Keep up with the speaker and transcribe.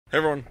Hey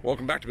everyone,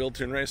 welcome back to Build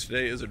Tune Race.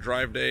 Today is a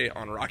drive day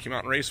on Rocky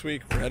Mountain Race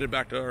Week. We're headed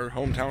back to our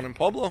hometown in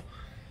Pueblo.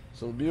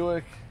 So the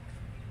Buick,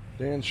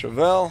 Dan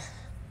Chevelle,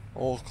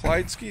 old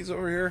Clyde skis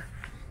over here.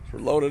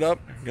 We're loaded up,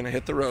 gonna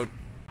hit the road.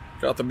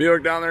 Got the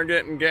Buick down there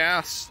getting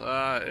gas.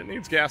 It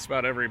needs gas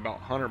about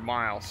 100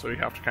 miles, so you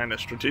have to kind of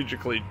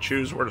strategically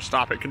choose where to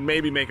stop. It could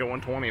maybe make it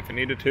 120 if it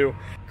needed to.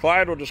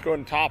 Clyde will just go ahead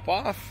and top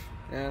off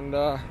and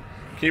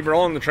keep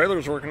rolling. The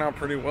trailer's working out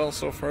pretty well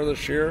so far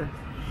this year.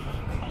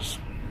 Just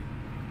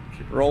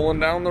keep rolling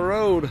down the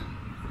road.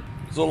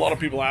 So a lot of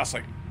people ask,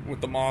 like,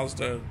 with the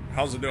Mazda,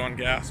 how's it do on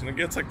gas? And it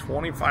gets like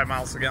 25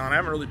 miles a gallon. I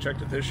haven't really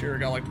checked it this year. It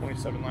got like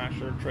 27 last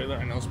year. Trailer,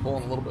 I know it's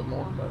pulling a little bit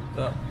more,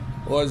 but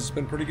otherwise it's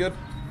been pretty good.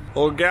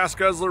 Old gas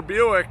guzzler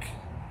Buick.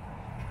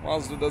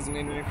 Mazda doesn't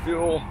need any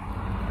fuel.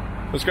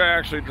 This guy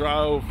actually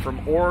drove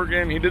from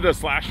Oregon. He did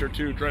this last year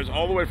too. Drives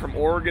all the way from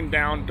Oregon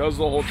down, does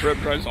the whole trip,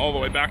 drives all the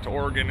way back to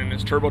Oregon in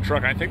his turbo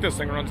truck. I think this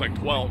thing runs like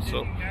 12,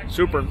 so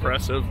super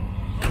impressive.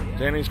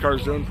 Danny's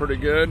car's doing pretty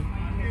good.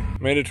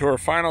 Made it to our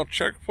final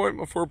checkpoint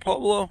before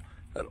Pueblo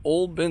at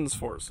Old Ben's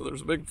Fort. So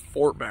there's a big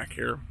fort back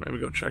here. Maybe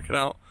go check it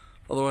out.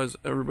 Otherwise,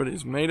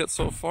 everybody's made it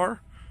so far.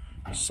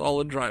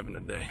 Solid driving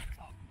today.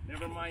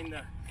 Never mind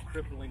the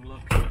crippling look.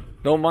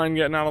 Don't mind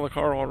getting out of the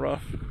car all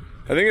rough.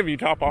 I think if you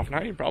top off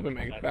now, you'd probably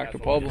make it back to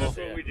Pueblo. That's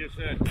what we just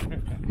said.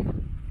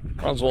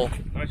 Might as well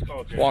Nice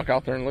call, Jay. walk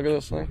out there and look at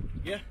this thing.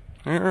 Yeah.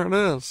 There it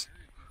is.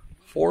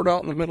 Fort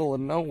out in the middle of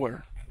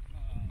nowhere.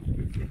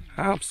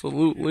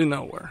 Absolutely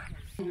nowhere.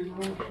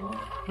 Those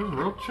are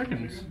real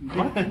chickens.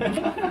 What?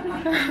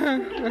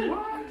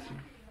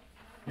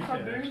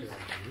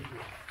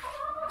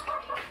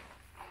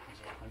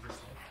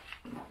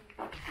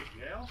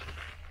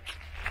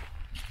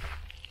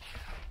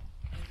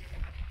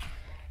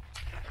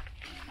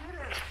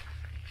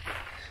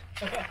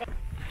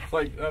 It's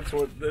like that's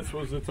what this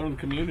was, its own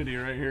community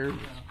right here.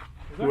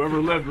 Whoever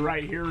lived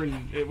right here,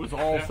 and it was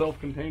all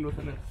self-contained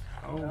within it.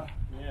 Oh,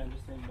 Yeah,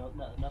 just ain't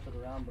nothing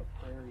around but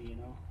prairie, you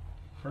know.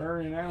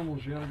 prairie and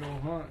animals, you gotta go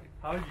hunt.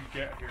 How did you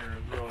get here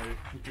is really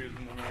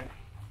confusing to me.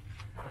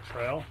 A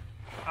trail?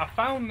 I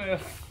found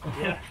this.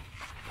 Yeah.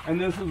 And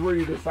this is where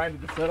you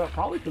decided to set up,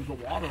 probably because the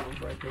water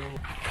was right there.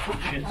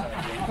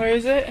 Where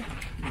is it?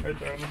 Right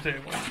there on the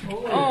table.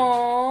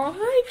 Oh,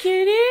 hi,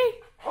 kitty.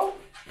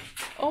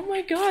 Oh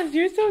my God,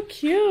 you're so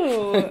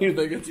cute. You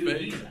think it's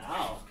fake?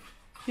 Wow.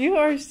 You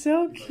are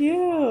so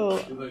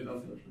cute.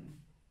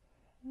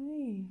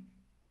 Hi.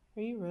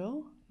 Are you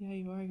real? Yeah,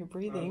 you are. You're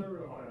breathing.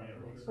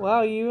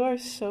 Wow, you are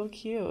so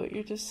cute.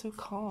 You're just so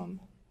calm.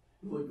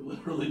 Like,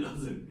 literally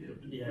doesn't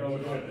give Yeah.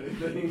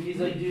 He's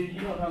like, dude,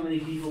 you know how many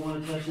people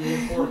want to touch the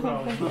 4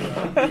 pounds?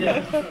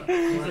 Yeah.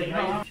 He's like,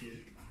 no.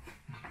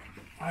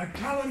 I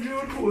challenge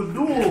you to a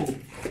duel.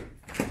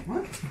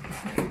 What?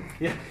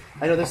 Yeah.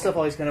 I know this stuff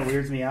always kind of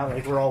weirds me out.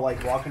 Like, we're all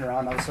like walking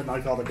around, all of a sudden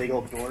like all the big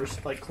old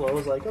doors like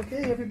close. Like,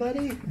 okay,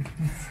 everybody,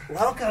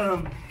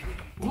 welcome.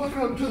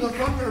 Welcome to the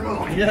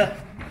Thunderdome. Yeah.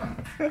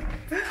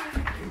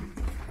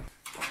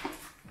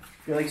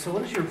 You're like, so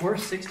what is your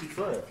worst 60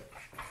 foot?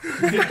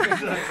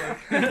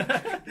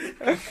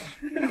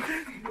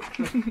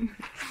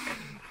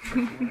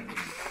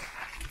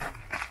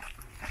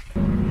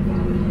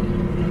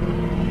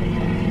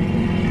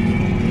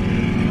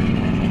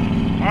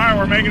 Alright,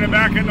 we're making it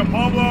back into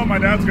Pueblo. My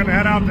dad's gonna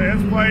head out to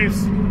his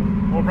place.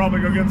 We'll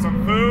probably go get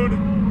some food.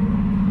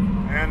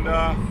 And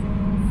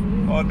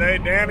well,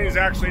 Danny's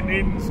actually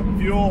needing some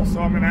fuel,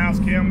 so I'm gonna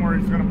ask him where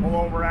he's gonna pull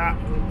over at.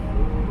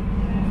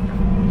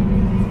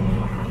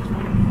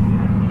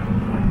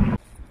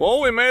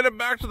 Well, we made it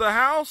back to the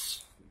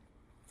house.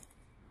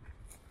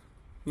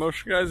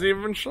 Most guys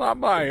even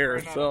stopped by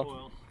here,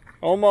 so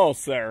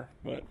almost there.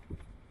 But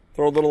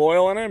throw a little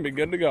oil in it and be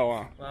good to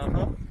go,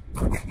 huh?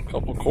 A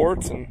couple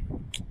quarts and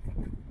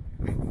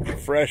a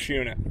fresh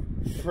unit.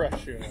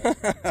 Fresh unit.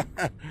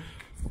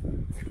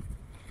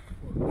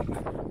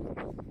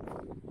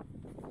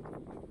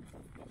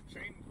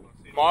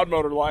 Mod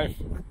motor life.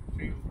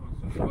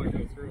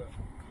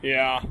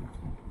 Yeah.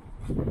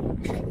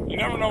 You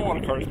never know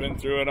when a car's been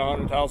through it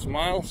 100,000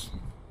 miles.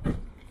 So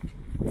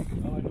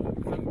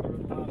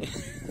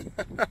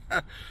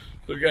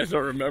you guys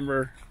don't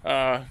remember,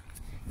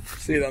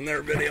 see it on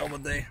their video,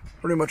 but they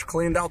pretty much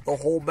cleaned out the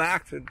whole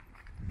back to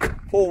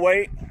full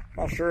weight.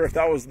 Not sure if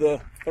that was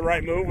the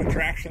right move with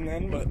traction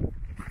then, but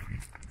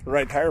the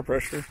right tire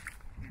pressure.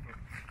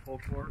 Full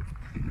quart.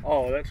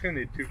 Oh, that's gonna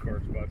need 2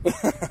 quarts, bud.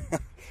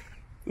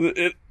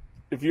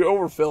 If you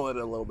overfill it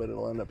a little bit,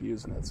 it'll end up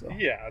using it. So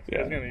Yeah, it's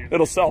gonna use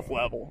it'll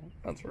self-level.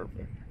 That's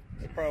perfect.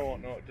 They probably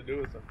won't know what to do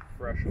with a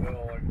fresh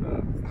oil like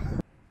that.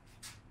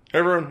 Hey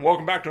everyone,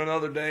 welcome back to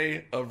another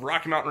day of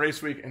Rocky Mountain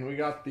Race Week, and we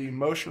got the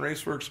Motion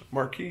Raceworks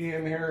Marquis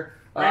in here.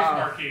 Race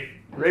Marquis.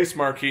 Race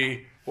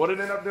Marquis. What did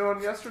it end up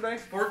doing yesterday?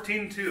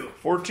 14.2.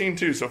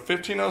 14.2, so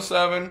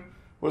 15.07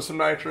 with some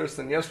nitrous,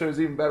 and yesterday was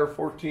even better,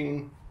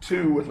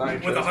 14.2 with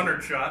nitrous. With a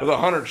 100 shot. With a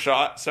 100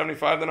 shot,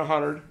 75 then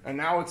 100, and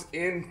now it's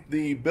in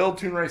the Build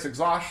Tune Race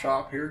exhaust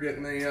shop here,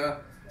 getting a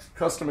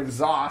custom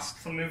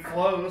exhaust. Some new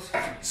flows.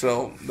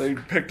 So they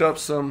picked up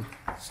some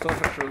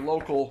stuff at your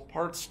local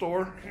parts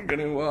store. I'm going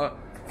to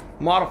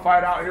modify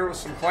it out here with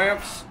some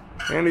clamps.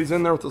 Andy's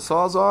in there with the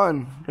Sawzall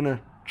and going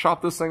to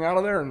chop this thing out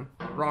of there and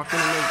rock in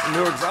a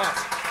new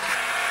exhaust.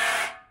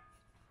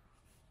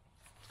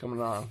 It's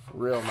coming on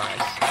real nice.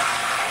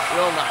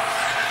 Real nice.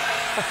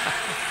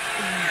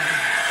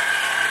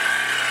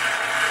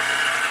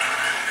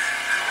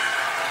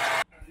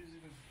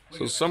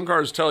 So some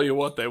cars tell you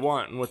what they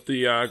want, and with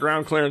the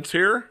ground clearance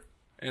here,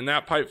 and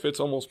that pipe fits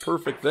almost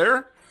perfect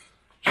there,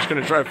 just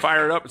going to try to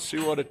fire it up and see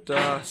what it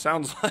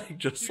sounds like,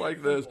 just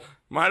like this.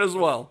 Might as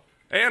well.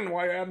 And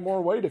why add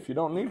more weight if you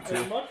don't need to?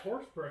 As much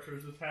horse pressure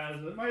as this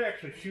has, it might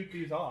actually shoot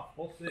these off.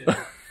 We'll see.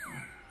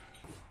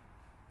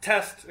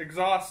 Test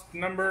exhaust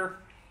number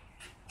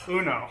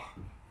uno.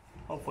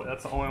 Hopefully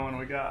that's the only one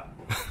we got.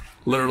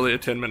 Literally a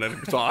 10-minute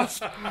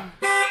exhaust.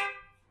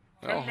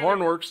 Well,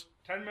 horn works.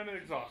 10-minute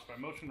exhaust by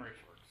Motion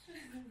Raceworks.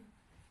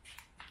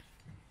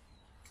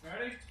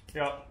 Ready?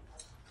 Yep.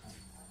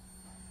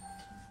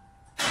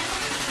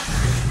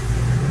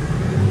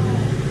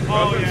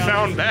 Doesn't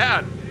sound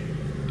bad.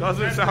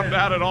 Doesn't sound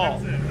bad at all.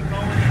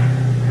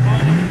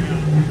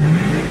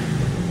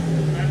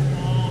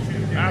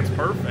 That's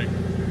perfect.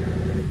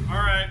 All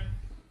right.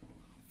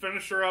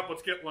 Finish her up.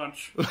 Let's get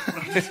lunch.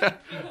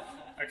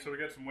 Actually, we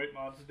got some weight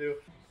mods to do.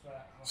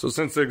 So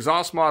since the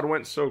exhaust mod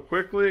went so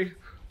quickly,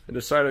 I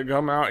decided to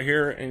come out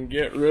here and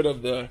get rid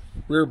of the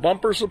rear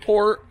bumper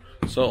support.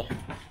 So,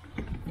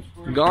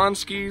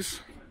 Gonskis,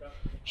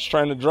 just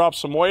trying to drop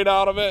some weight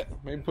out of it.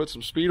 Maybe put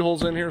some speed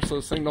holes in here so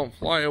this thing don't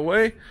fly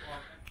away.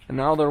 And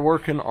now they're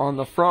working on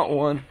the front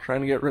one, trying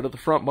to get rid of the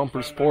front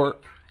bumper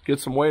support, get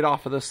some weight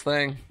off of this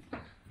thing.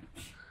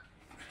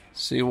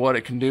 See what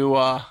it can do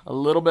a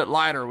little bit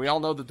lighter. We all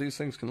know that these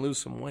things can lose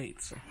some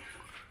weight. So.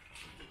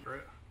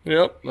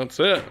 Yep, that's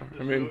it.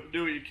 I mean,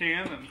 do what you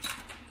can, and it's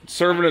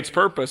serving its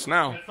purpose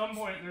now. at some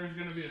point there's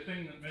going to be a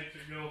thing that makes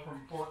it go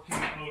from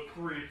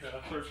 1403 to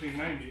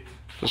 1390.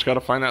 Just got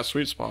to find that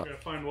sweet spot. Got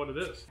to find what it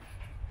is.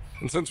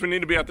 And since we need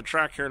to be at the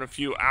track here in a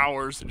few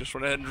hours, I just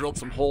went ahead and drilled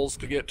some holes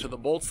to get to the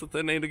bolts that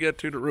they need to get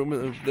to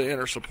remove the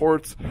inner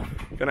supports.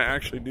 Gonna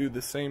actually do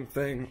the same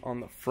thing on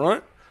the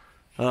front.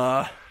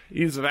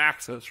 Ease of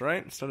access,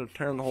 right? Instead of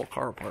tearing the whole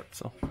car apart,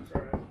 so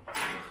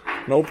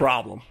no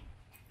problem.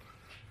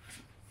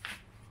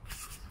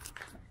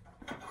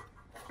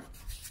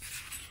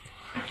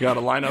 You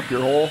gotta line up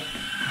your hole,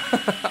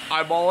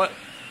 eyeball it.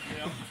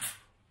 Yep.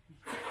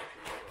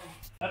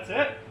 That's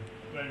it.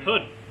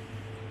 Hood.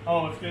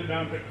 Oh, let's get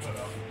down and pick the hood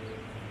up.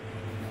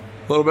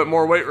 A little bit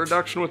more weight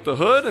reduction with the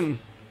hood and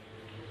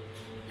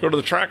go to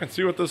the track and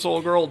see what this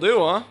old girl will do,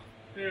 huh?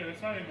 Dude,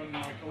 it's not even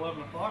like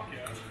 11 o'clock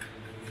yet.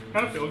 I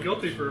kind of feel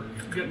guilty for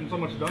getting so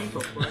much done so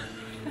quick.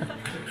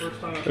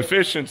 First time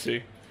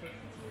Efficiency.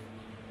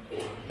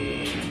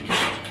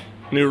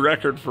 New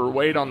record for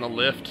weight on the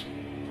lift.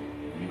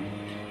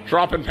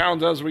 Dropping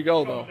pounds as we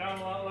go, though. Down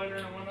a lot later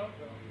than it went up,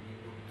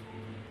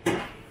 though.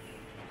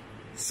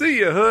 See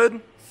ya,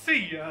 hood.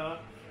 See ya.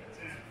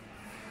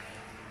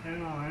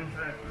 Hang on.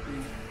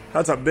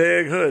 That's a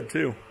big hood,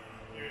 too.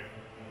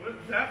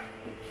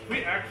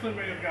 We actually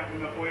may have gotten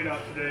enough weight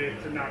out today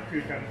to knock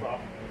 2 tons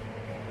off.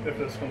 If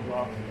this comes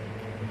off.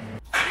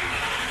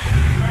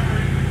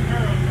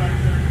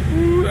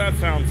 Ooh, that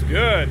sounds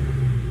good.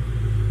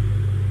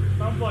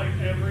 Sounds like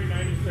every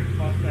 96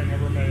 Mustang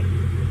ever made.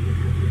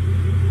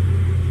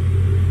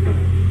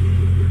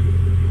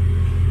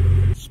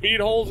 Speed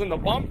holes in the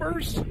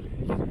bumpers.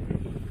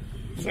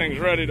 This thing's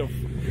ready to...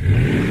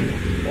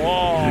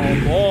 Oh,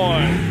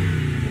 boy.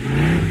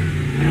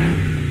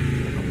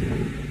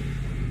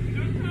 It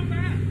doesn't sound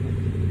bad.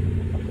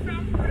 It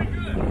sounds pretty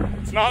good.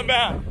 It's not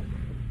bad.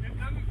 It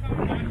doesn't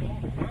sound bad at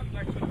all. That's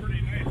actually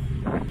pretty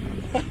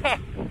nice.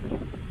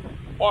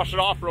 Wash it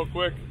off real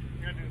quick.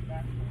 You gotta do it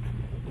back.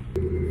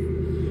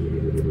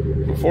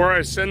 Before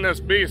I send this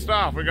beast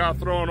off, we gotta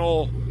throw an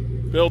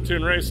old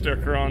built-in race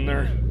sticker on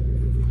there.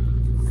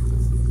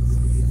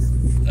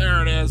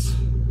 There it is.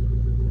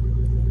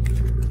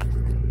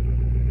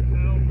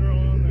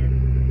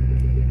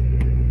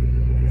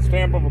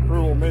 Stamp of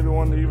approval, maybe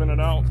one to even it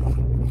out.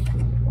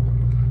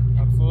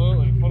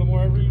 Absolutely. Put them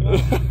wherever you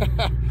want.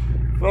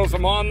 Throw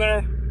some on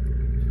there.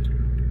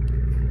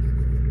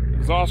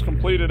 Exhaust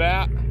completed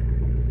at,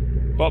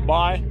 but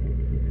by.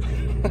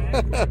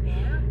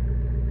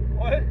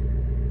 What?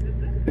 Did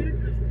this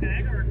dude just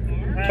tag our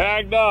car?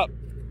 Tagged up.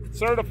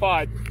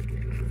 Certified.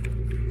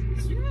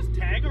 Did you just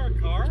tag our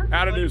car?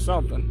 How to do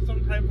something.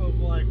 Some type of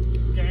like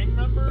gang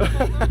member or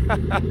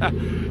something?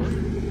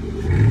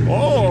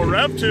 Oh,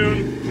 rev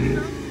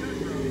tune.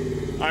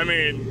 I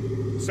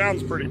mean,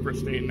 sounds pretty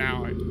pristine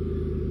now.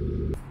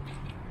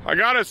 I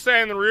gotta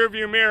say, in the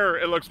rearview mirror,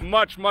 it looks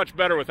much, much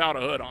better without a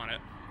hood on it.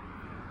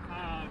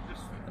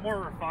 Just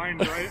more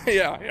refined, right?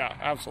 Yeah,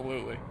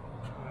 absolutely.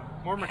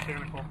 More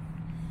mechanical.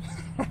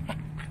 All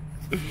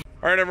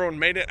right, everyone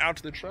made it out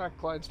to the track.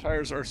 Clyde's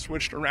tires are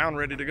switched around,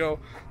 ready to go.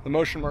 The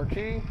Motion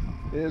Marquis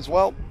is,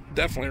 well,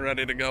 definitely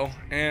ready to go.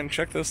 And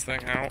check this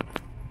thing out.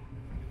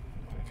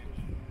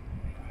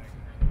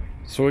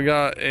 So we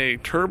got a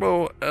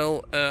Turbo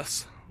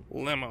LS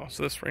limo.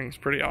 So this thing's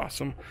pretty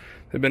awesome.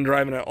 They've been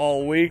driving it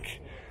all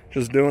week,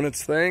 just doing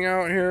its thing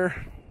out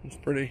here. It's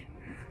pretty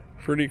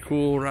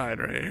cool ride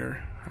right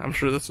here. I'm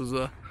sure this is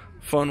a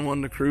fun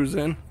one to cruise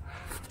in.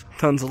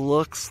 Tons of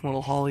looks,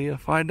 little Holly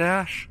EFI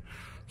dash.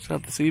 It's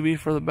got the CB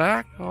for the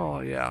back. Oh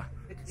yeah,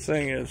 this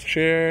thing is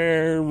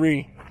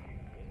cherry.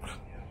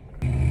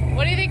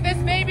 What do you think this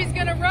baby's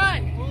gonna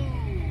run?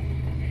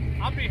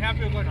 I'd be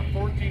happy with like a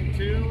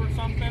 14.2 or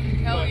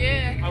something. Hell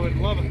yeah. I would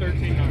love a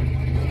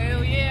 13.9.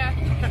 Hell yeah.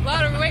 A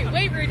lot of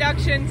weight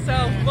reduction,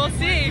 so we'll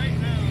see.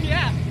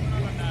 Yeah.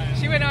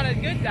 She went on a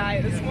good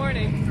diet this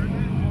morning.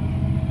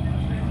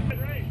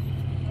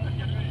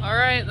 All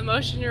right, the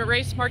Motion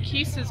Race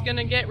Marquis is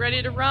gonna get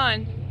ready to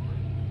run.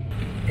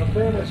 The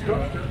famous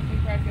structure.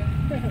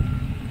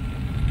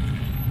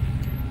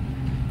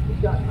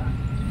 We've got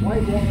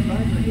white wall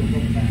driver heels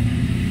on the back.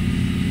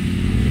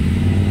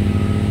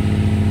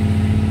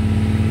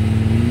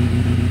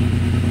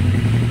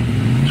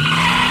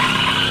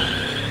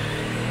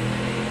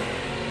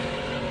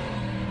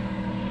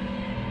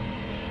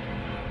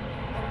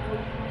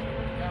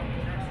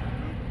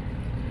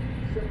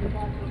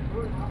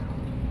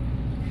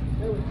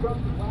 There was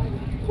structure wagon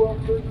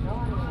 1239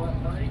 on the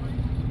left lane.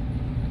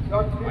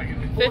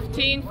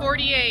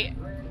 1548,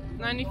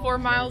 94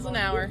 miles an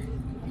hour.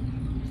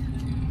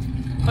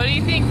 What do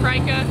you think,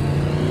 Frika?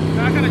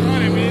 Not gonna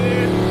cut it,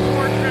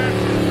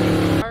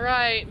 man. All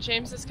right,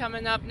 James is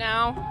coming up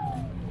now.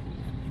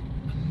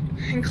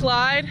 And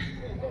Clyde.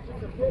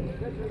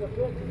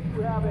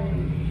 You have a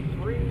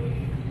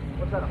green,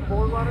 what's that, a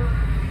 4Runner?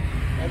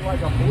 And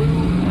like a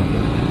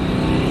blue.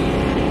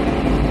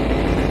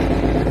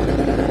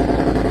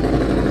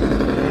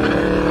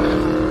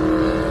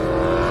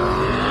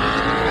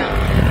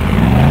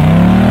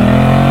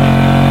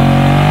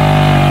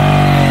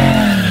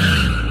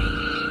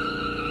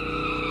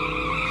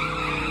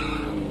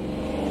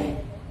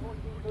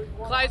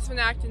 Clyde's been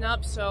acting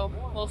up, so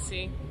we'll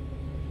see.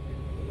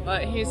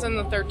 But he's in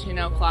the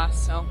 13.0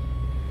 class, so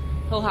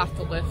he'll have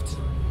to lift.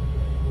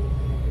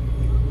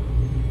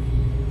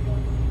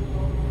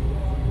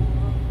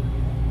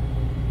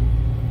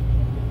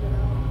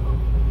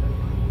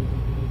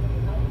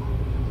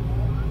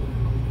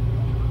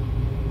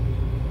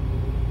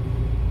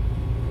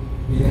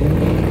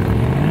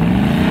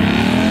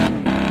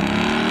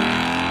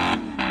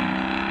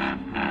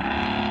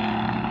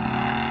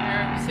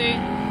 There, see?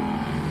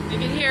 You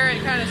can hear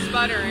it kind of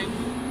sputtering.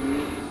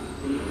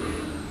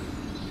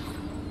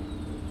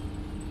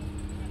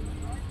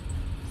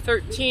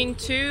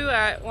 $13.2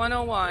 at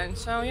 101.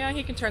 So yeah,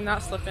 he can turn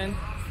that slip in.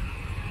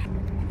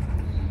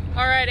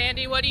 All right,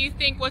 Andy, what do you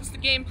think? What's the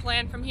game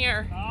plan from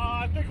here?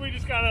 I think we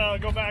just gotta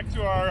go back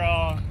to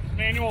our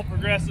manual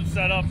progressive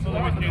setup so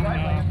that we can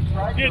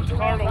get the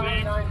car to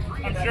leave.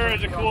 I'm sure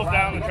as it cools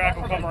down, the track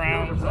will come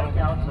around. So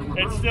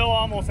it's still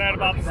almost at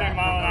about the same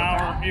mile an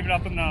hour, even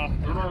up in the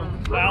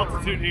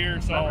altitude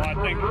here. So I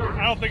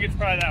don't think it's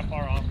probably that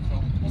far off.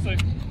 So we'll see.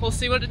 We'll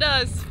see what it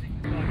does.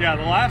 Yeah,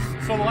 the last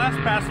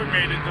pass we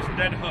made, it just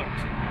dead hooked,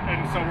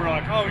 and so we're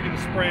like, oh, we can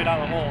just spray it out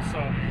of the hole. So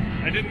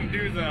I didn't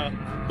do the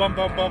bump,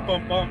 bump, bump,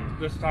 bump, bump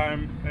this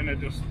time, and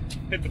it just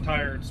hit the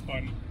tire and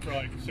spun for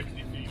like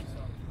 60 feet.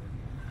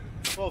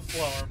 So a little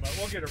slower, but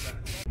we'll get her back.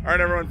 All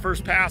right, everyone,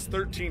 first pass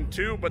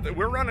 13.2, but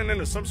we're running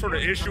into some sort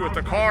of issue with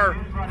the car.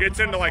 Gets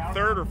into like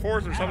third or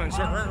fourth or something.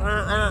 So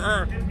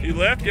you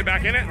lift, get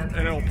back in it,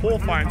 and it'll pull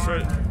fine. So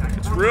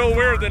it's real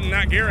weird that in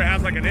that gear it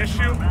has like an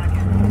issue.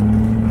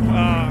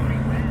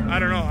 I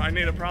don't know. I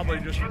need to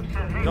probably just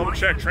double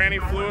check tranny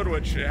fluid,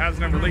 which it has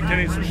never leaked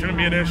any, so it shouldn't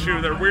be an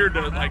issue. They're weird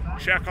to like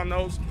check on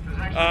those.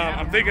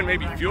 I'm thinking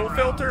maybe fuel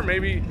filter.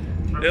 Maybe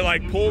it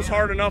like pulls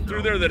hard enough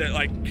through there that it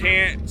like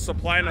can't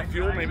supply enough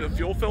fuel. Maybe the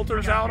fuel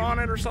filter's out on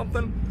it or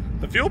something.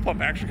 The fuel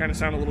pump actually kind of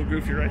sounded a little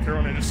goofy right there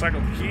when I just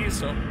cycled the keys,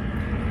 so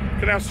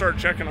gonna have to start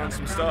checking on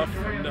some stuff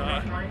and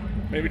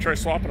maybe try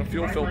swapping a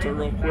fuel filter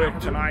real quick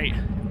tonight.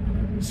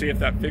 See if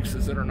that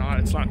fixes it or not.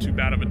 It's not too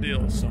bad of a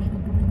deal, so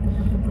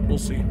we'll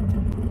see.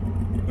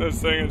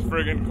 This thing is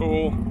friggin'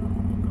 cool.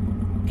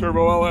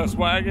 Turbo LS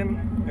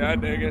wagon. Yeah, I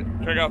dig it.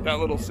 Check out that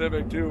little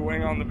Civic too,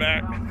 wing on the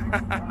back.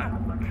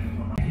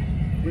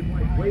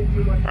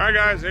 Alright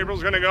guys,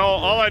 April's gonna go.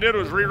 All I did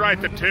was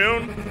rewrite the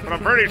tune, but I'm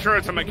pretty sure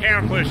it's a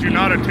mechanical issue,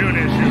 not a tune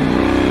issue.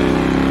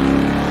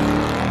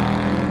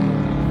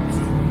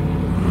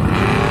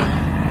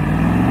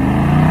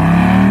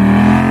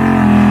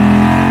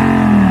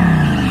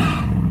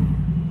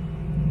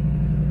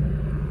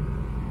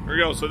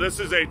 So this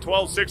is a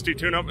 1260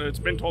 tune-up. It's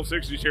been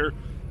 1260s here.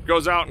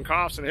 Goes out and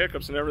coughs and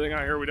hiccups and everything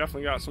out here. We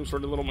definitely got some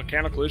sort of little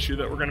mechanical issue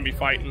that we're going to be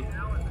fighting.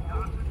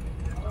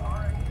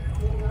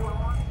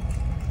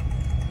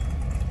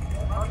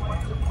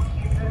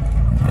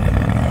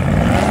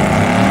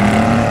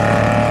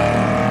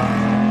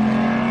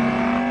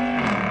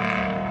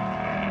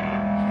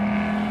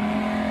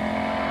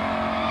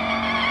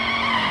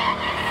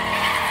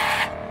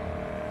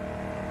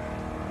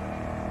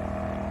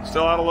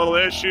 Still had a little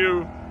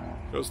issue.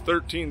 Goes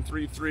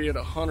 13.33 at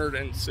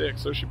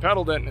 106. So she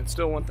pedaled it and it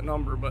still went the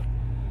number, but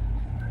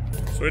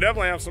so we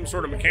definitely have some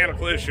sort of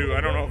mechanical issue.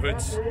 I don't know if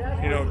it's,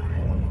 you know,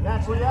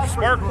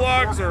 spark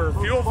plugs or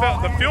fuel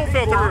filter. The fuel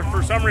filter,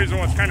 for some reason,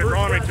 was kind of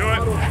drawing me to it.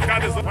 It's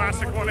got this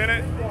plastic one in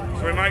it,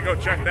 so we might go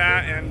check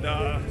that and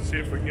see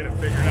if we can get it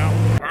figured out.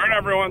 All right,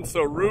 everyone,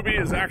 so Ruby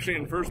is actually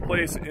in first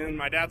place in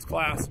my dad's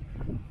class.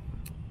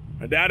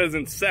 My dad is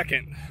in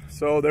second,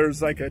 so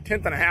there's like a 1.5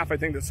 tenths, I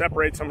think, that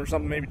separates them, or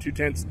something, maybe 2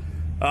 tenths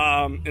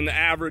in the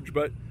average,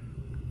 but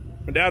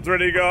my dad's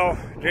ready to go,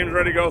 James is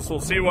ready to go, so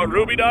we'll see what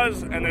Ruby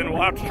does, and then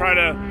we'll have to try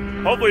to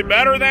hopefully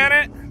better than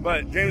it,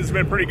 but James has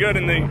been pretty good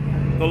in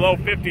the low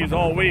 50s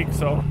all week,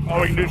 so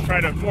all we can do is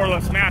try to more or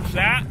less match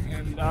that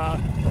and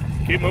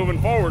keep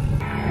moving forward.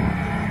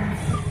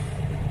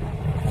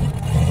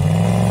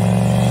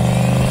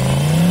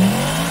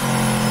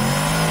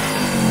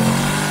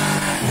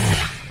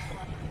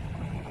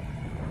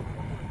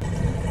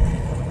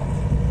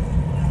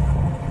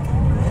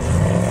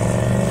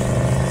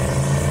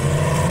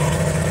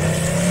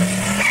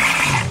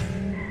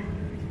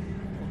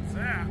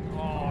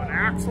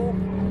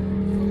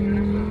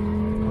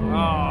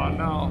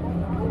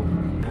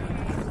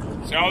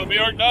 See how the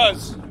Buick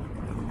does.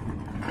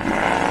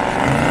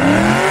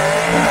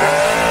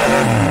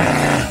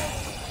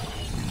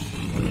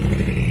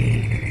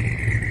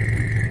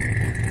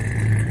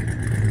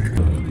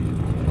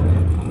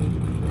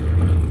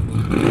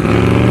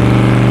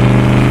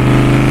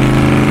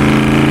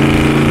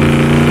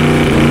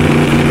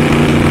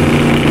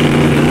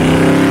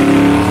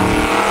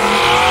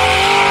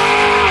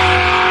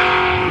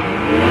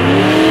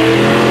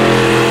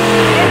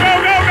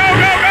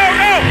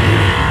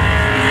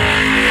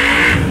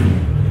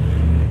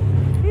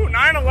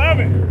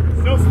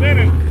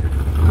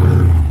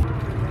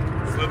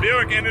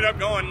 Ended up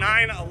going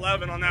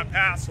 9.11 on that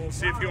pass, so we'll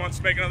see if he wants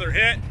to make another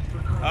hit.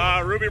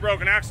 Ruby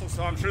broke an axle,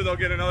 so I'm sure they'll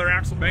get another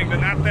axle banged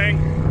in that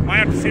thing. Might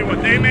have to see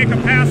what they make a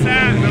pass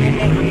at, and then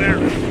we'll go from there.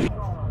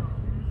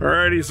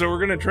 Alrighty, so we're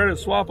gonna try to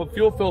swap a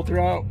fuel filter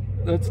out.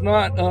 That's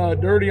not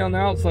dirty on the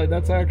outside,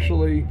 that's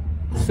actually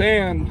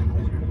sand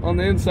on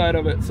the inside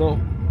of it. So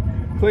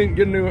clean,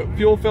 get a new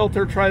fuel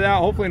filter, try that.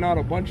 Hopefully not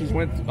a bunch just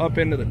went up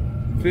into the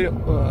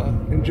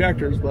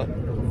injectors, but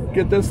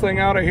get this thing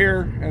out of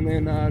here and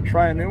then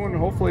try a new one.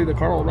 Hopefully the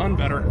car will run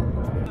better.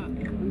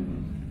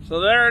 So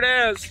there it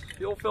is,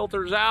 fuel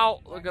filter's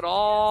out. Look at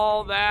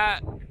all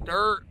that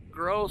dirt,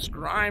 gross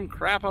grime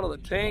crap out of the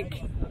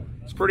tank.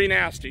 It's pretty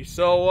nasty.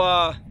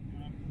 So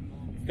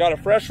got a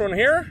fresh one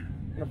here,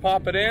 gonna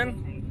pop it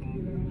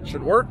in,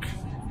 should work.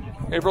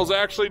 April's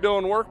actually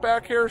doing work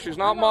back here. She's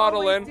not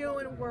modeling,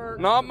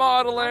 not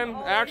modeling,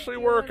 actually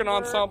working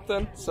on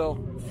something. So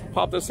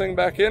pop this thing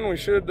back in, we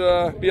should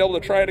be able to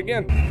try it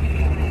again.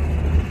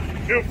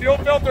 New fuel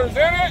filters in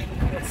it.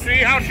 Let's see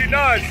how she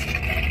does.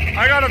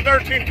 I got a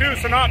 13.2,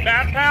 so not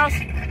bad pass.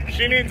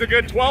 She needs a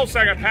good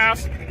 12-second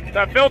pass.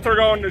 That filter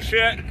going to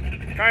shit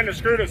kind of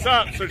screwed us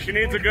up, so she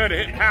needs a good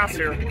hit pass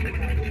here.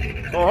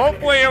 So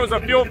hopefully it was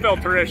a fuel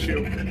filter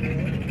issue.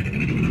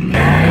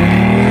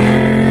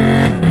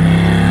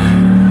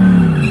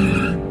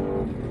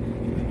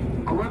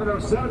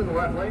 11:07 in the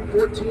left lane,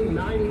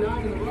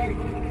 14.99 in the right.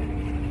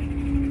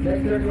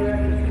 Take care of the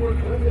score,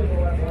 in the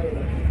left lane.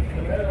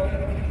 The middle.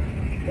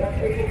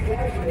 That's April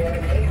Clyde in the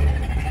left lane.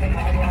 Seems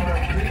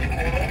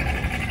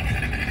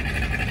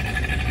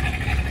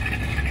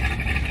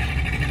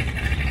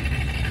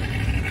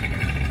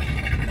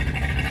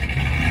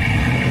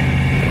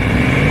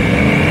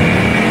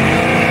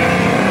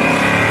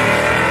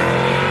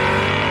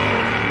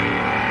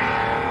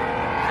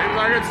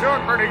like it's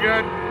doing pretty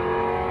good.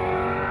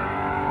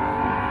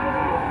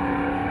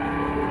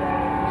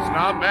 It's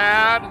not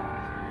bad.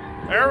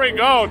 There we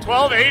go,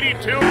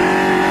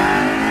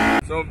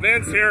 12.82. So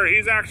Vince here,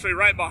 he's actually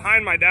right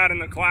behind my dad in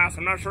the class.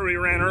 I'm not sure what he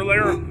ran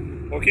earlier.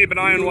 We'll keep an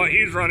eye on what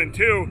he's running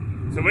too.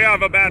 So if we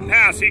have a bad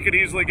pass, he could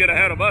easily get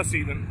ahead of us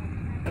even.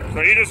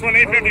 So he just went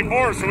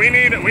 8.54, so we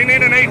need an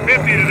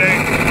 8.50 today.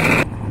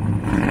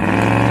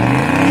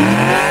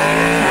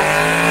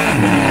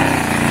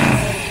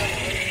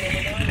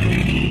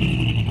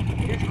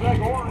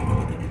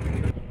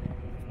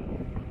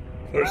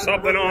 There's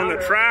something on the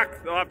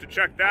track. They'll have to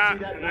check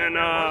that and then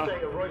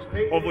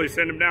hopefully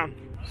send him down.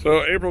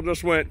 So April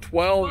just went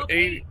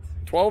 12.8.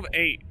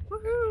 12.8.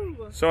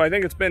 Woohoo! So I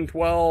think it's been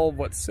 12,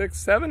 what, 6,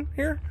 7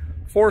 here?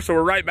 4, so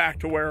we're right back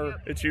to where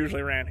it's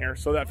usually ran here.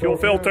 So that fuel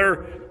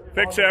filter,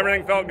 fixed it,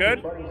 everything felt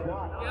good?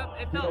 Yep,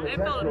 it felt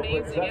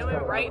amazing. It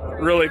went right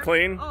through. Really there.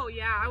 clean? Oh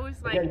yeah, I was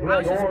just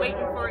waiting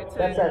for it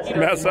to, you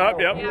know, mess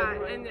up, yep.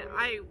 Yeah, and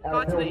I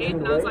got to the 8th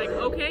and I was like,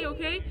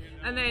 okay.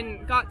 And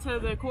then got to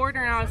the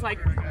quarter and I was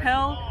like,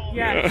 hell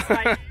yes,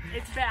 like,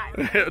 it's back.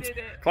 I did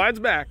it. Clyde's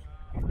back.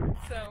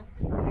 So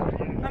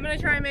I'm gonna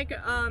try and make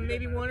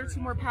maybe 1 or 2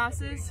 more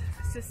passes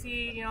to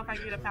see, you know, if I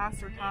can get a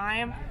faster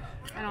time.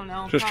 I don't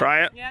know. Just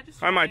try it? Yeah,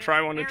 just I might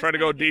try one to try to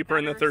go deeper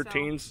in the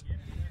 13s.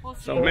 We'll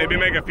see. So maybe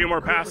make a few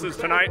more passes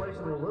tonight.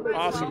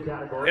 Awesome.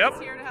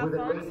 Yep. Here to have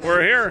fun.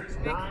 We're here.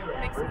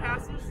 Make some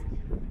passes.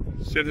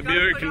 See if the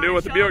Buick can do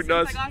what the Buick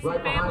does. I got some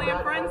family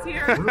and friends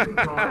here.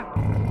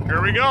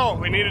 Here we go.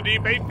 We need a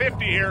deep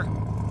 850 here.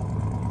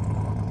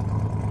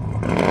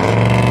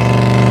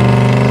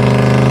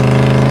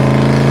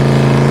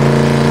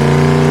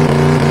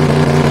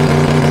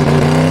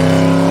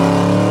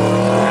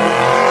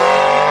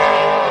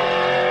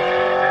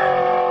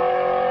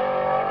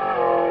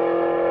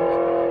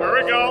 There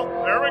we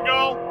go. There we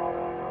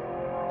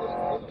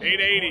go.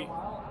 880.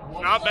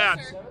 Not bad.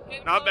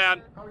 Not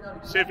bad.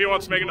 See if he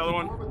wants to make another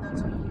one.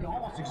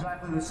 Almost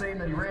exactly the same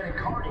that he ran in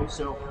karting,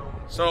 so.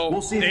 So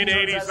We'll see if he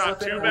 880 turns is that not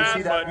stuff too in. We'll bad,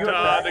 see that but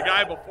Buick the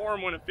guy before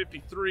him went at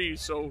 53.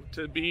 So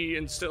to be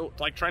in still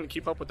like trying to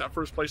keep up with that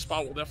first place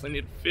spot, we'll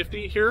definitely need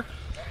 50 here.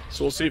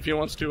 So we'll see if he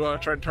wants to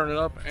try to turn it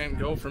up and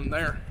go from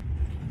there.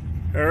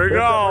 There we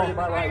go.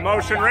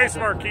 Motion Race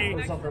Marquis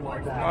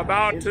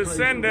about to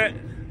send it.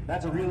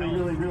 That's a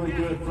really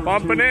good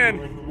Bumping in.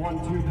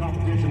 1-2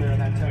 competition there in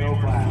that 10-0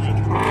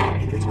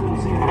 class. It's cool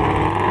to see.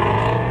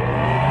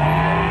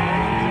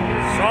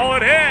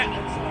 Solid hit.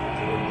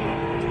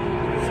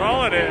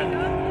 Solid hit.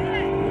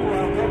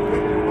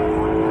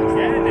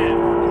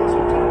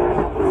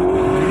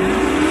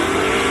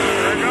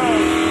 There it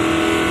goes.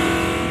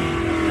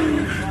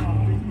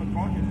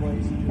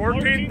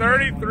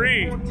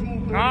 1433.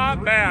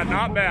 Not bad,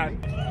 not bad.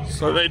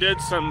 So they did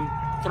some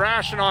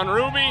thrashing on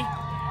Ruby,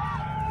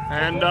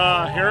 and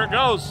here it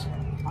goes.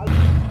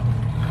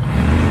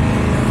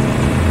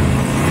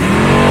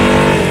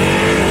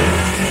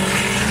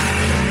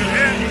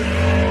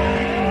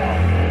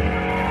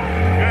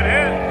 Good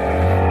hit.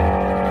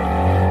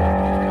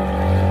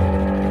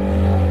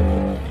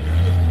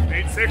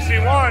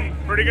 861,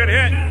 pretty good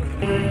hit.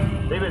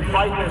 They've been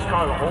fighting this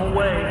car the whole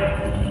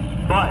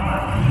way, but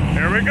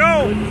Here we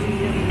go.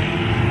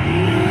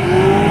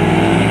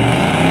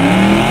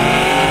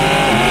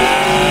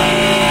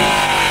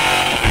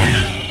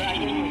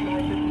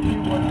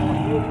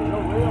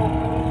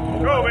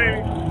 Go,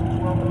 baby.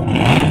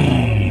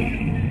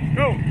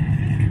 Go.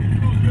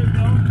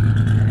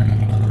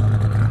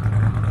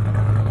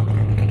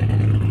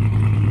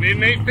 Need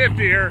an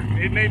 850 here.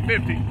 Need an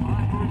 850.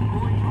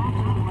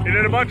 He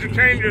did a bunch of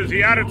changes.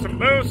 He added some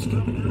boost,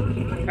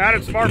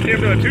 added some RPM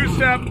to a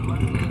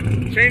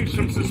 2-step, changed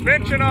some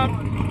suspension up. A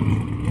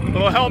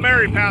little Hail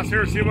Mary pass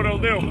here, see what it'll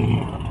do.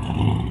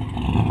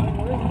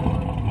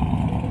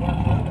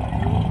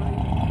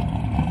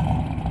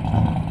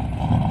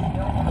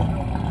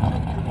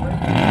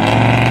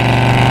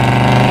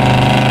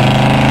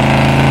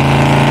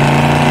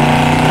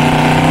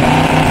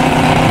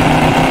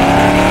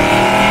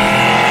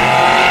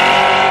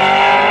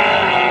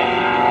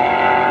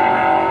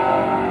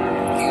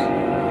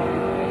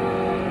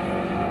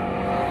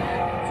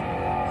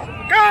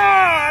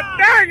 God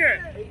dang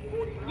it!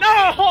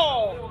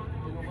 No!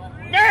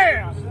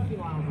 Man!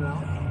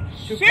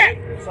 Shit!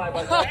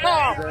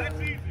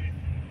 That's easy.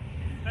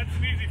 That's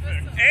an easy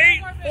fix.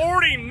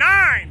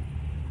 849!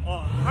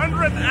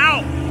 100th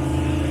out!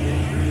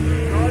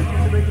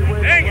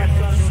 Dang it!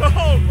 So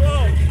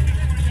close!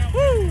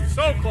 Woo!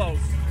 So close.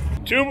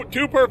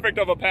 Too perfect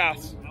of a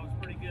pass. That was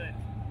pretty good.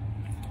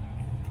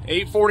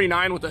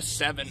 849 with a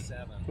 7.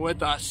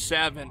 With a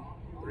 7.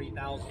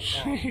 3,000.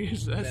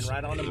 Jesus. Been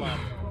right on the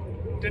money.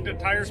 Did the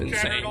tires It's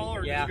chatter insane. at all,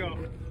 or Yeah. did it go?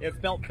 It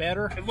felt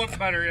better. It looked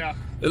better, yeah.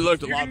 It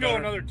looked a You lot can go better.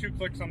 another 2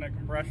 clicks on that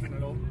compression.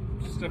 It'll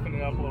stiffen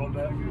it up a little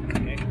bit.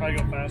 Okay. Probably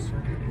go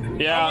faster. I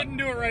Yeah, wouldn't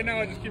do it right now.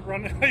 I just keep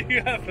running how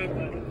you have it.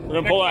 we're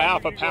gonna pull a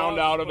half a pound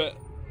out of it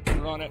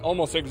and run it.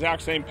 Almost the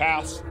exact same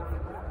pass,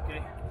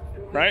 Okay.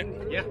 right?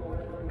 Yeah.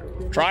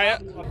 Try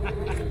it.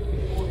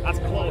 That's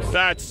close.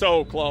 That's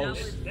so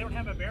close. They don't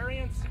have a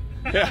variance?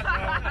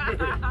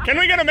 Yeah. Can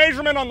we get a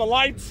measurement on the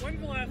lights? When's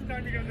the last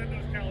time you guys had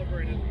those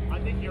calibrated? I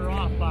think you're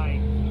off by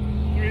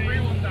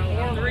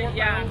 3,000.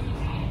 Yeah.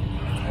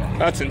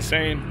 That's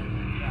insane.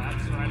 Yeah,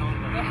 that's right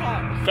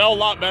on the. Felt a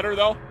lot better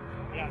though.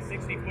 Yeah,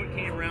 60 foot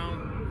came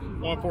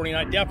around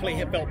 149.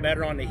 Definitely felt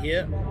better on the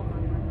hit.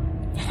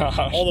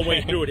 All the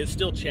way through it. It's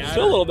still chatting.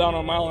 Still a little down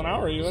on mile an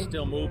hour even.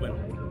 Still moving.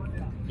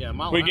 Yeah,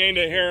 mile We an hour. gained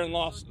it here and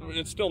lost.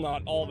 It's still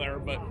not all there,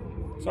 but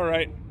it's all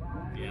right.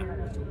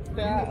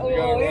 Oh,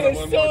 it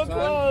was so It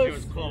close.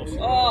 was close.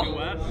 Oh. You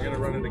what? You're gonna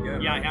run it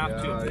again. Yeah, I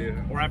have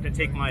to. Or I have to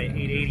take my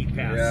 880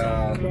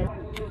 pass.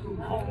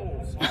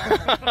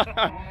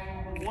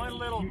 One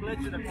little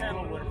glitch in the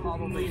pedal would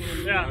probably.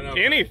 Yeah.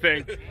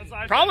 Anything.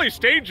 Probably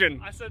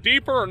staging.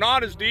 Deeper or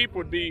not as deep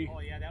would be. Oh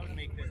yeah, that would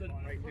make this one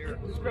right there.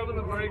 Scrubbing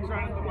the brakes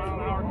right at the mile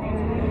an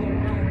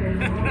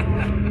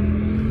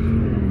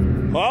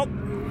hour. Well,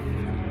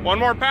 one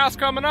more pass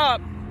coming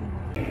up.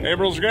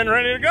 April's getting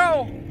ready to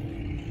go.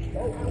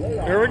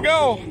 Here we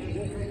go.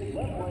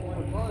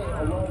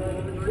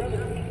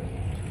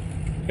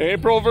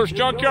 April versus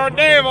Junkyard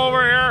Dave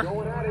over here.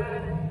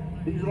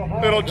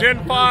 Little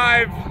Gen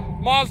 5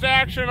 Mazda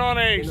action on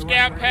a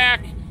Scat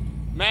Pack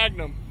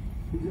Magnum.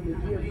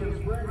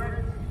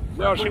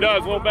 See how she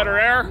does, a little better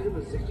air.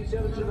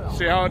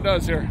 See how it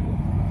does here.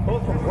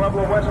 both from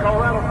Pueblo, West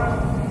Colorado.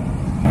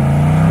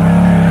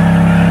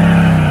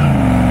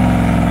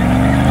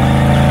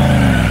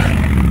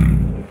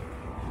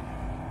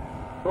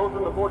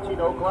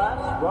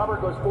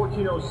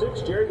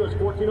 1406. Jerry goes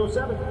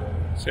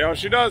 1407. See how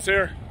she does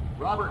here.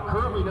 Robert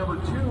currently number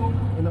 2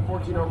 in the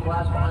 14-0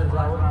 class behind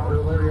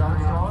Larry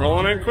Armstrong.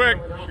 Rolling in quick.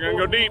 She's going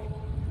to go deep.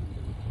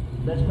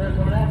 Next pair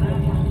coming after you.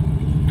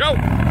 Go!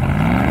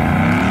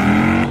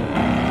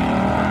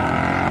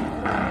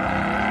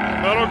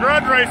 Little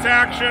grudge race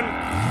action.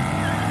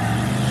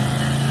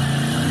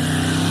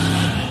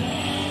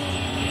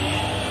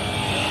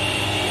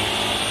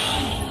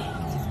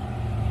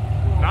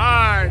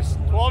 Nice.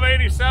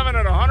 1287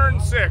 at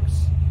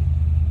 106.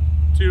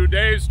 2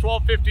 days,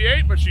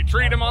 1258, but she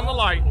treated him on the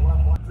light.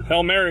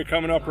 Hail Mary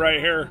coming up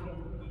right here.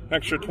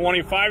 Extra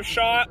 25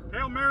 shot.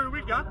 Hail Mary,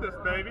 we got this,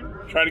 baby.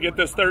 Try to get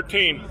this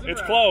 13.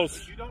 It's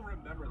close.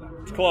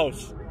 It's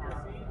close.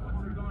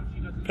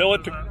 Pill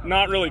it to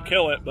not really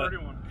kill it, but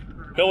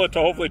pill it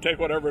to hopefully take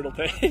whatever it'll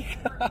take.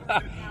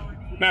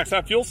 Max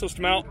that fuel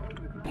system out.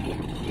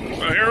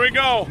 So here we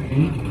go.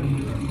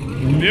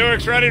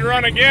 Buick's ready to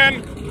run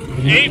again.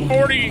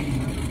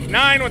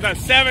 849 with a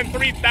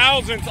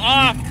 7/3000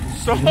 off.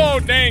 So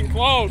dang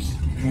close.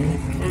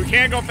 But we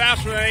can't go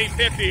faster than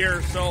 850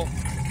 here, so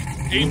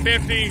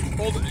 850,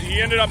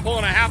 he ended up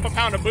pulling a half a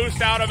pound of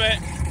boost out of it,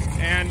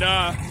 and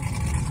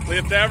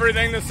left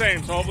everything the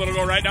same, so hopefully it'll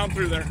go right down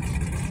through there.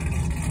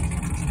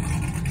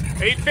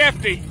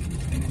 850.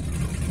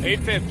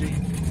 850.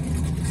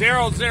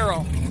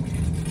 0-0.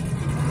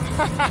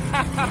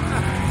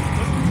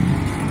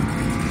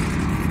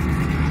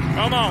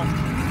 Come on.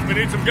 We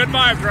need some good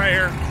vibes right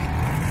here.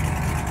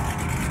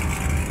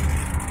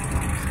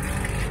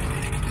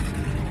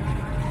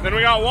 Then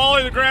we got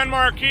Wally the Grand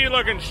Marquis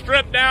looking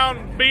stripped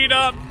down, beat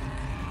up,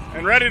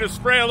 and ready to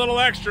spray a little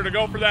extra to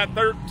go for that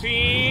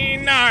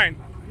 13.9.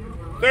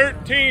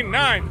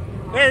 13.9.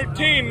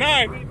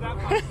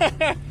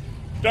 13.9.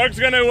 Doug's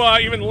going to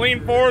even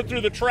lean forward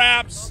through the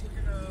traps.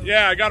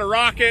 Yeah, I got to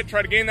rock it,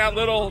 try to gain that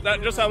little,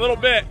 just that little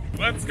bit.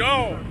 Let's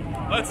go.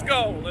 Let's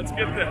go. Let's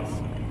get this.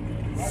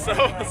 So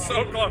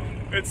close.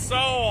 It's so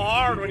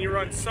hard when you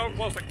run so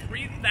close, like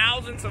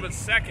 0.003 of a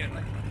second.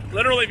 Like,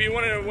 literally, if you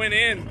wanted to win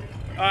in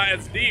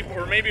as deep,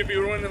 or maybe if you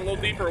were running a little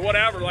deeper or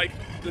whatever, like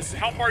this,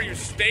 how far you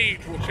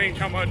stage will change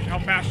how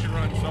fast you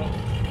run. So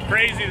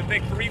crazy to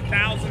think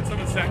 0.003 of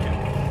a second.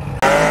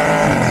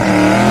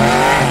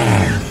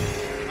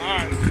 All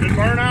right, good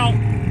burnout.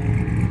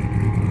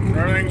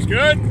 Everything's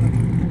good.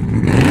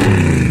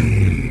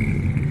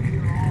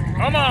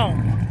 Come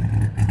on,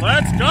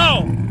 let's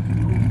go.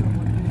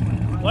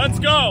 Let's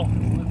go.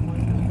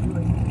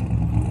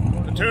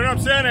 The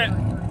tune-up's in it.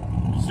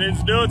 Just needs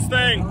to do its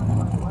thing.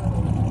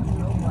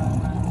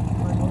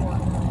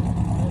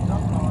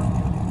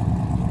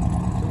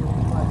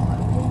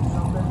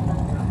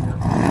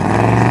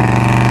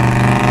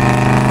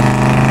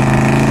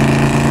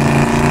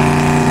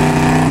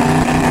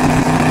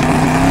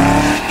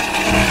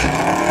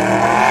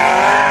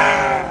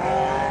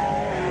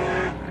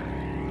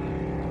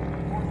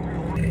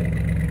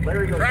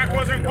 Track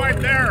wasn't quite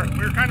there.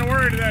 We were kind of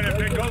worried that if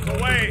it goes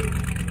away,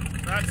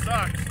 that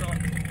sucks. So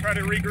try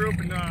to regroup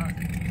and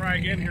try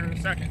again here in a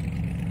second.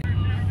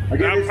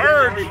 Again, this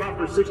purge is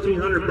for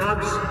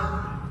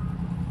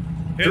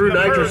 $1,600. Threw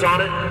nitrous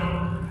on it.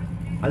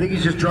 I think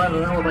he's just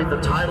driving around with like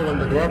the title in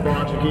the glove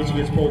box in case he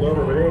gets pulled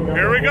over. But it ain't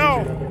here we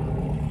go.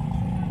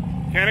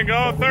 Can it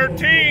go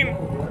 13?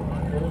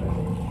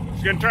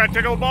 She's gonna try to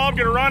tickle the bulb,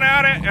 get a run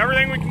at it.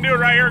 Everything we can do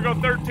right here, go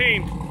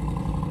 13.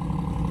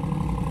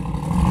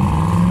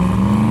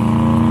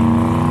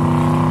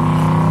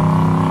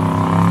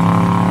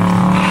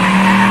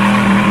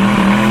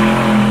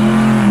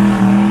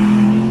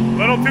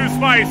 Too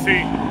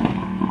spicy.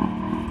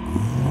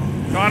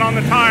 Got on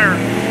the tire.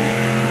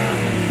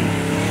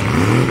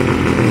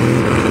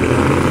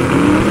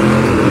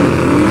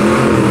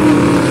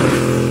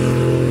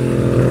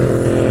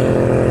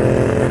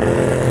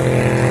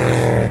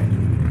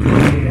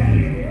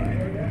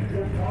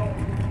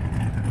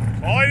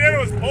 All I did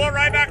was pull it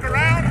right back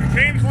around,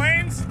 change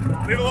lanes,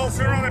 leave a little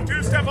sooner on the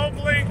two-step,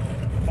 hopefully.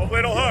 Hopefully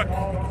it'll hook.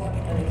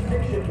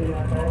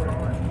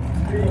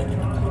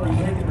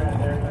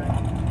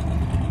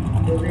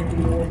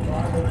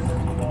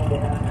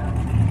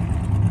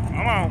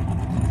 Come on.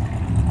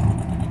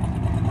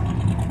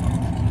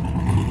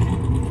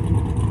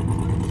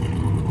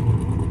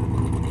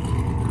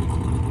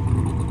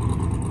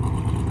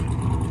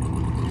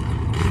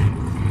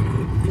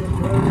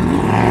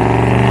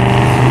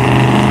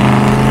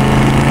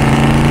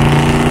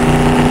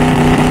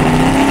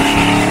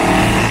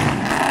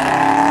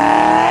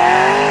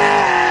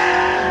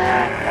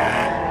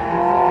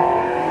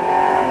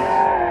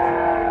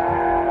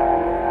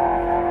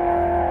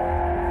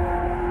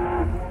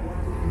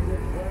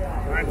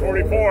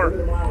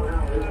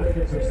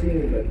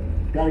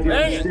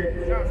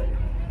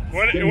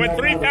 It went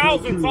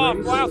 3,000 off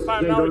last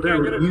time, now we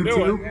can't get it to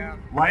do it. Yeah.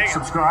 Like,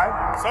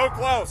 subscribe. So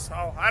close.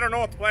 Oh, I don't know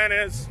what the plan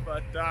is,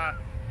 but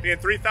being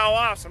 3,000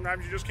 off,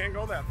 sometimes you just can't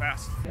go that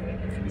fast.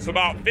 It's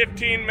about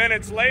 15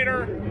 minutes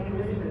later,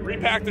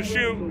 repack the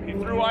chute, he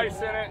threw ice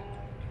in it,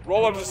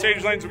 roll up to the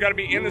staging lanes. We've got to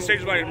be in the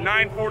staging lane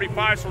at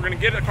 9:45, so we're going to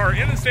get the car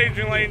in the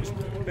staging lanes,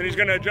 Then he's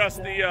going to adjust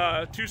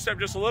the two-step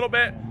just a little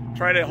bit,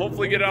 try to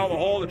hopefully get it out of the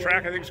hole. The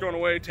track, I think, is going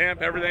away,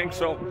 temp, everything.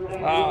 So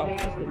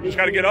just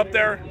got to get up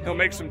there. He'll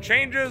make some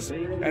changes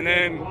and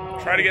then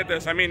try to get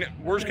this. I mean,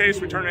 worst case,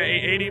 we turn at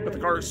 880, but the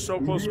car is so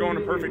close to going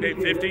to perfect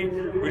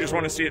 850. We just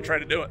want to see it try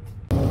to do it.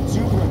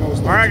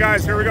 All right,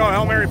 guys, here we go.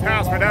 Hail Mary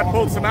pass. My dad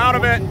pulled some out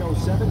of it.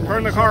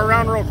 Turn the car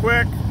around real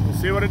quick. We'll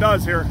see what it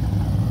does here.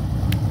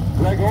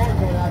 Greg Orr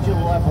coming out to the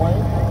left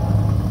lane.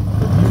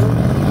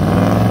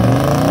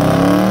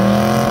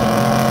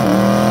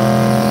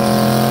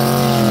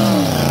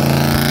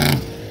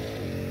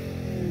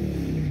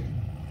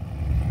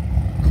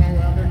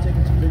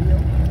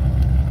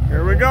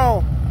 Here we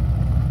go.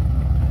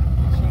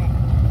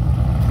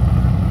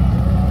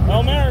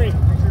 Hail Mary.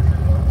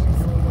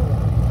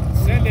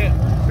 Send it.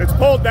 It's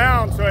pulled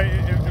down, so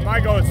it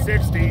might go at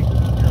 60.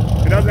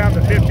 It doesn't have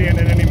the 50 in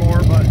it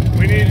anymore, but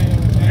we need,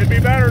 it'd be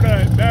better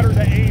to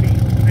 80.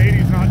 The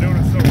 80's not doing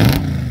it so well.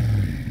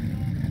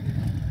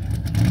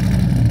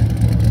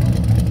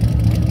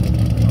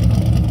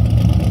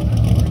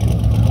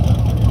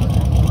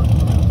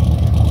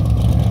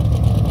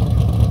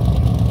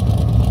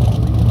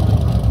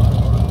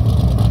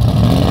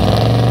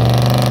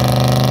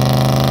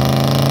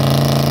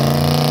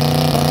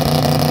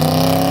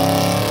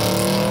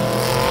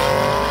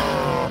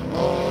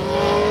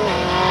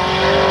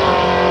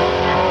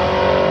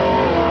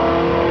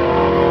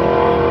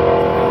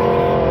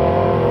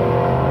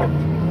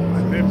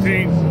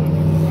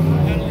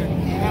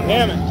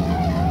 Damn it.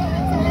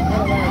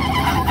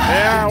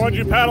 Yeah, once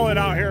you pedal it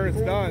out here, it's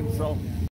done, so.